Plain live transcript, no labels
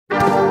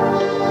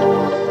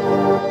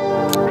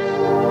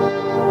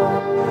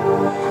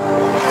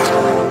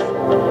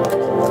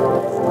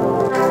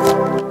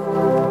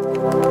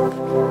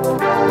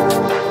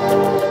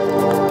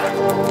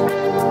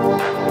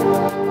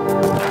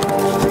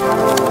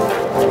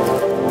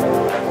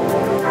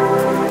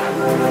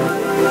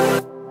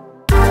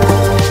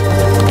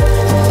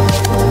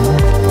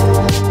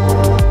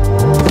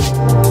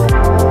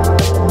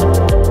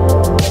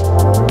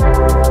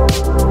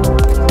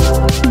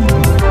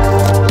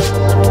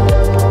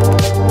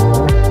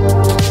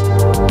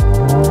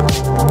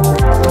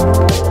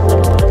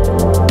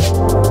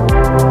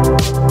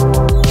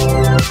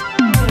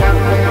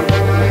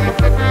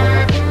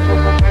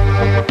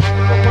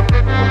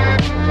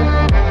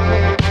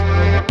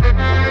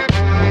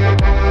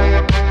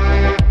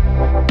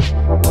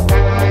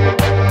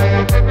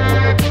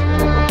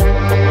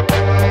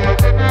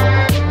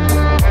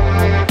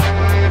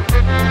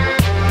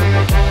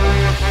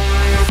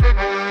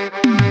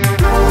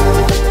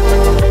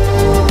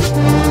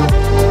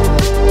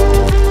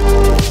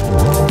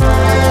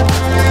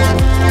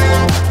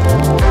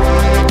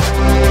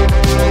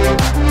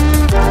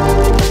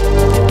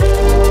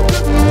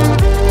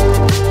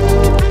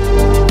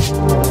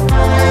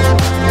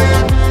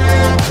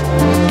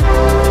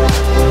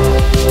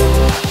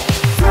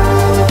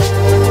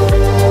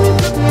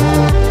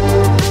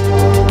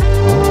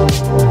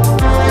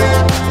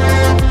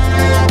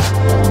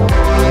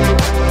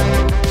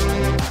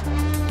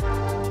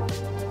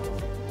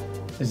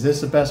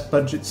best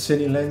budget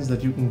cine lens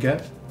that you can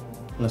get?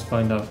 Let's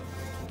find out.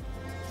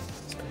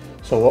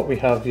 So what we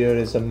have here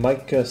is a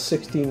MEIKE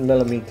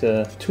 16mm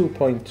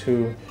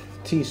 2.2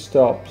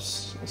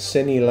 T-stops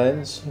cine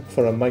lens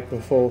for a micro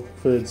four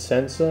thirds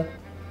sensor.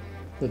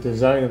 The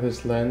design of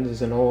this lens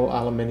is an all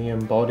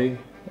aluminium body.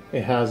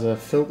 It has a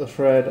filter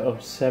thread of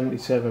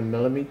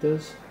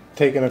 77mm.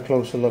 Taking a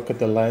closer look at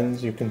the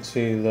lens, you can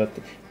see that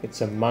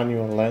it's a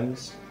manual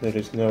lens. There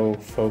is no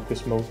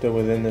focus motor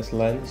within this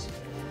lens.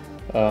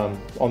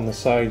 On the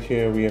side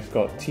here we have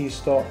got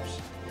T-stops.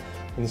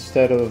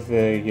 Instead of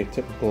your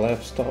typical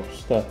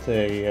f-stops that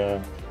a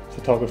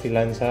photography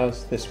lens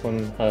has, this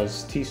one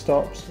has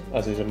T-stops,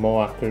 as is a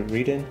more accurate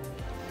reading.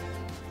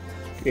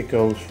 It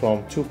goes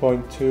from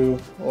 2.2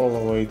 all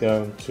the way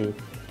down to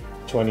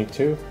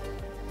 22.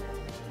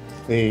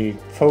 The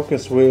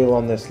focus wheel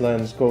on this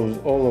lens goes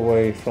all the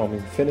way from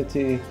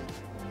infinity,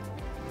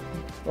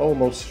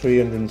 almost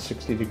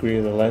 360 degrees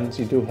of the lens.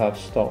 You do have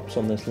stops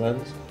on this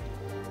lens,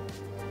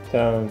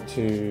 down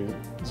to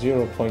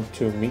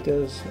 0.2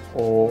 meters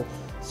or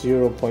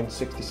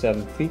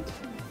 0.67 feet.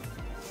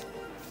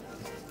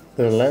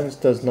 The lens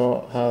does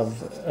not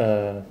have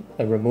a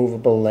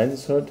removable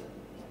lens hood.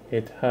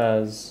 It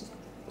has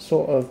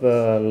sort of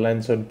a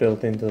lens hood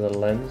built into the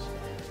lens.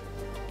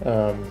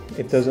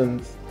 It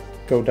doesn't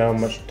go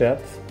down much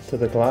depth to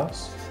the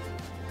glass,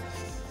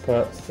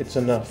 but it's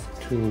enough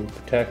to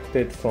protect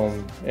it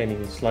from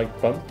any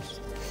slight bumps.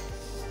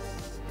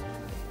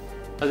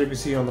 As you can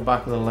see on the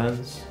back of the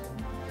lens,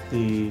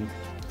 the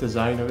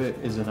design of it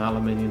is an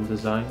aluminium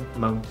design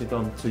mounted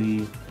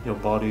onto your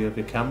body of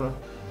your camera.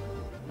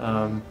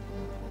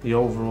 The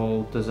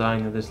overall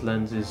design of this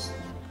lens is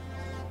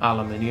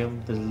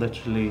aluminium. There's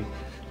literally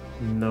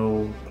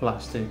no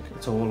plastic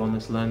at all on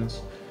this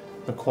lens.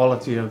 The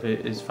quality of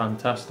it is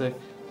fantastic.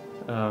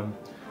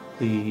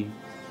 The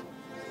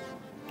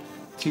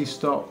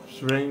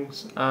T-stops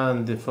rings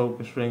and the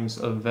focus rings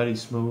are very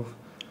smooth.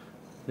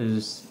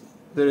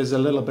 There is a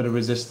little bit of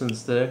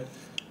resistance there,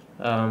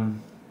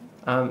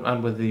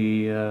 and with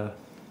the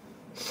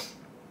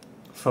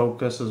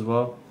focus as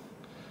well,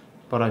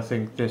 but I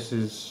think this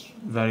is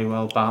very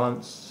well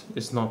balanced.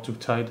 It's not too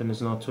tight and it's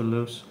not too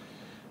loose.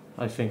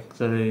 I think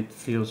that it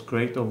feels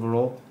great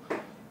overall.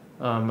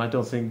 I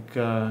don't think,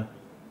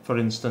 for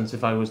instance,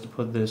 if I was to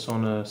put this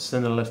on a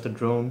cine-lifter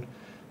drone,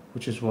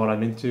 which is what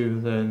I'm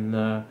into,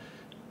 then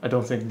I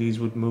don't think these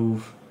would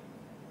move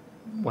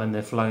when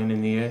they're flying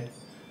in the air,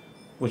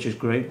 which is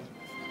great.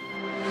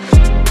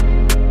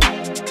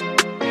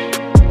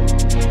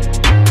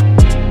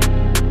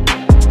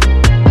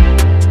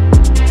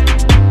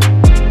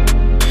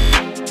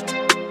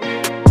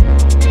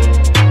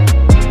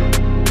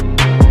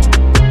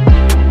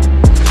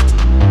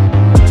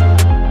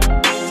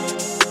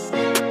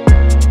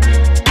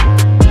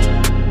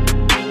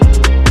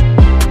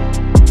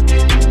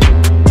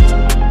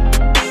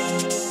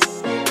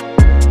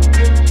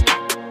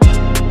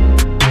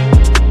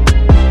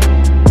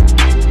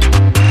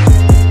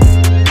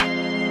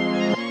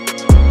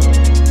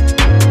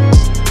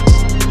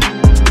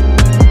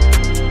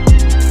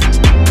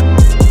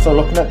 So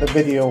looking at the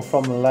video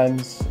from the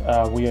lens,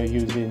 we are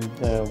using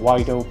the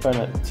wide open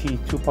at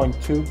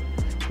T2.2.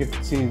 You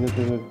can see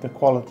that the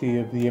quality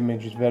of the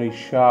image is very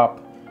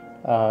sharp.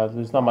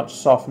 There's not much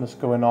softness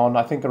going on.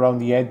 I think around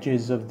the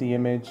edges of the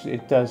image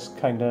it does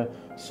kind of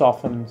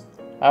soften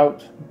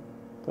out,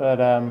 but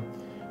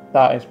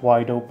that is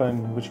wide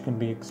open, which can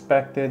be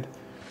expected.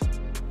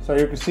 So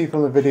you can see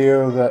from the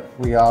video that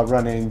we are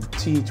running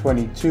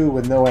T22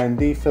 with no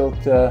ND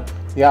filter.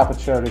 The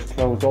aperture is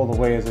closed all the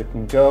way as it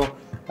can go.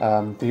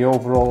 The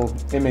overall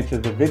image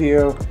of the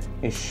video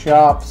is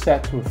sharp,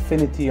 set to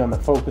infinity on the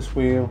focus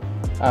wheel,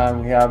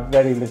 and we have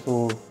very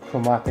little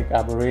chromatic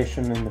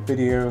aberration in the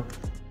video.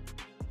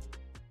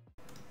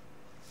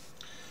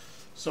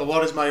 So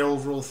what is my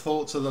overall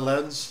thoughts of the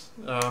lens?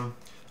 I'm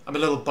a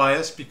little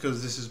biased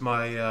because this is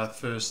my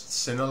first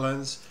cine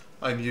lens.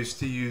 I'm used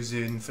to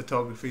using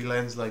photography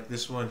lens like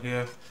this one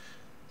here.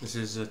 This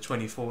is a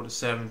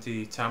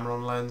 24-70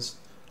 Tamron lens.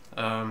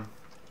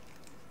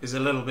 Is a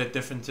little bit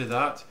different to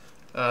that.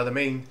 The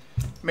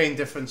main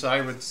difference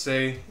I would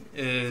say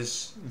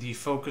is the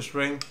focus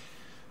ring.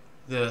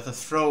 The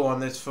throw on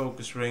this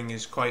focus ring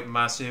is quite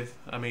massive.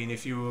 I mean,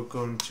 if you were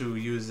going to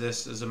use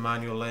this as a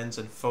manual lens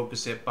and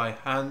focus it by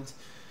hand,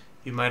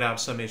 you might have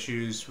some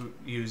issues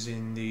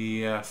using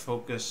the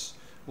focus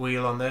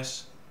wheel on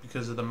this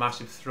because of the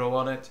massive throw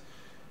on it.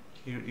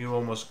 You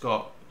almost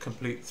got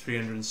complete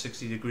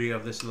 360 degree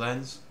of this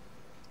lens,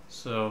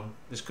 so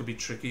this could be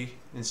tricky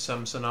in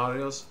some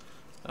scenarios,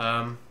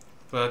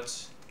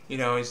 but you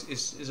know,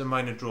 it's a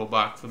minor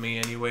drawback for me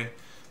anyway.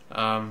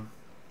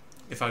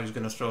 If I was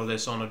going to throw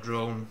this on a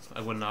drone,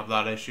 I wouldn't have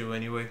that issue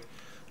anyway.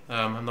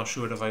 I'm not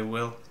sure if I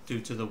will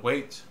due to the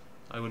weight.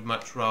 I would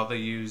much rather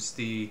use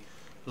the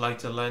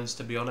lighter lens,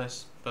 to be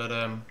honest, but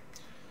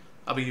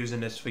I'll be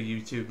using this for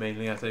YouTube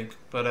mainly, I think.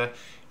 But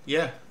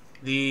yeah,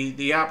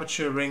 the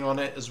aperture ring on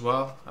it as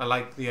well, I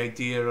like the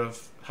idea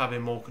of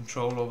having more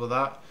control over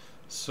that.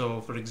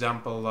 So for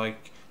example,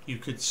 like you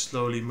could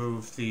slowly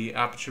move the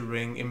aperture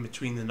ring in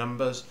between the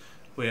numbers,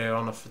 where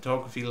on a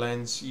photography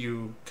lens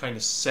you kind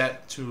of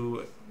set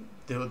to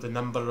the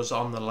numbers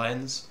on the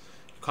lens.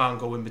 You can't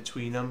go in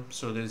between them,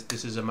 so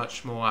this is a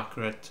much more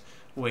accurate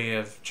way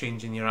of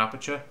changing your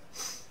aperture.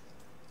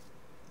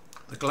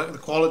 The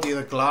quality of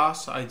the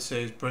glass, I'd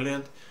say, is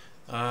brilliant.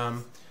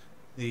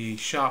 The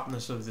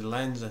sharpness of the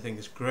lens, I think,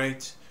 is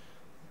great.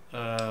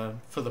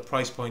 For the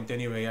price point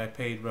anyway, I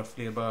paid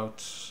roughly about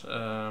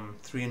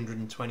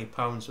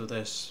 £320 for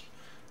this,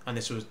 and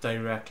this was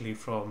directly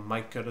from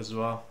MEIKE as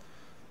well.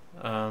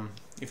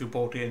 If you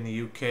bought it in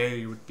the UK,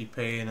 you would be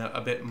paying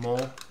a bit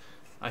more.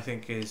 I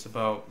think it's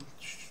about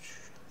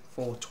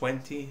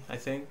 £420, I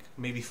think,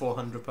 maybe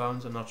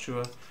 £400, I'm not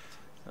sure.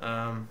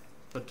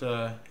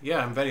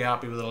 Yeah, I'm very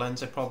happy with the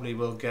lens. I probably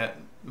will get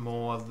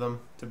more of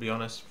them, to be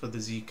honest, for the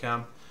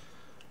Z-Cam.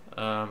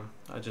 I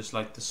just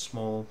like the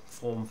small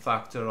form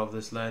factor of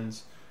this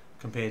lens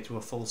compared to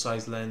a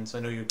full-size lens. I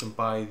know you can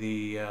buy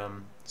the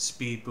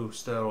speed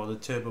booster or the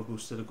turbo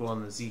booster to go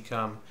on the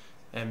Z-Cam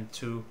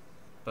M2,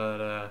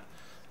 but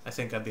I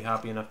think I'd be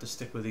happy enough to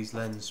stick with these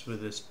lenses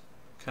with this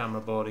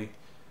camera body.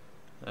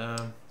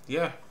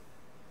 Yeah,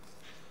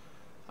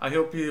 I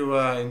hope you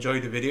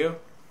enjoyed the video.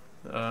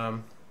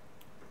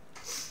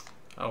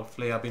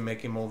 Hopefully I'll be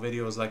making more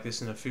videos like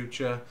this in the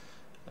future,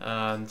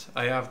 and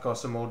I have got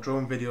some more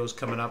drone videos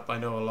coming up. I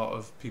know a lot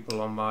of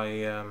people on my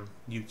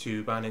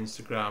YouTube and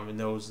Instagram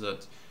knows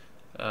that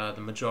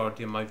the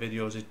majority of my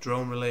videos is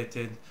drone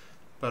related,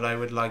 but I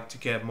would like to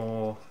get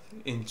more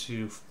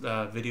into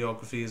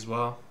videography as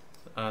well,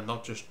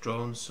 not just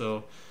drones.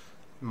 So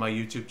my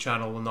YouTube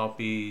channel will not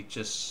be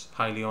just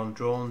highly on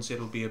drones,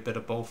 it'll be a bit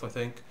of both, I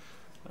think.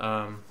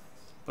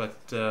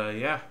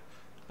 Yeah,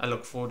 I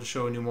look forward to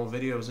showing you more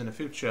videos in the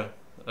future.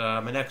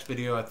 My next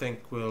video, I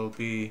think, will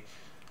be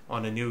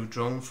on a new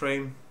drone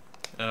frame.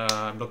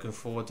 I'm looking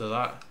forward to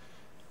that.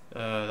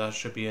 That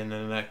should be in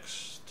the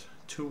next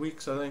 2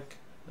 weeks, I think.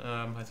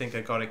 I think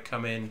I got it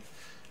coming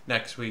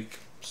next week,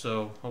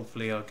 so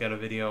hopefully I'll get a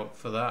video out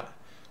for that.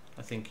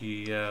 I think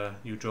you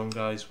drone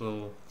guys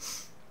will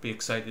be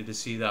excited to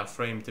see that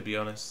frame, to be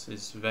honest.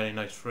 It's a very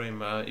nice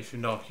frame. If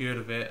you've not heard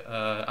of it,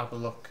 have a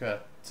look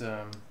at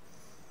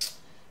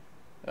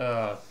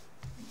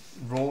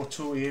Raw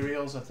 2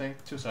 aerials, I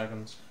think. 2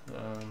 seconds.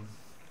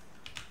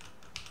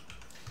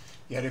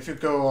 Yeah, if you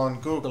go on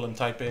Google and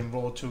type in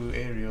Raw 2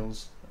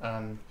 aerials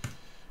and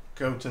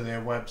go to their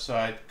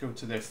website, go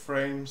to their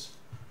frames,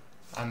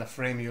 and the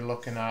frame you're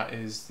looking at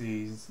is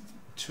the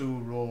 2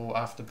 Raw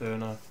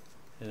afterburner.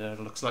 It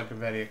looks like a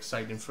very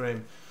exciting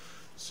frame.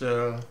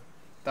 So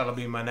that'll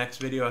be my next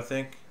video, I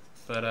think.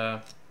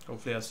 But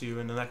hopefully I'll see you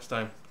in the next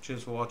time.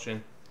 Cheers for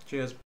watching.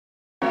 Cheers.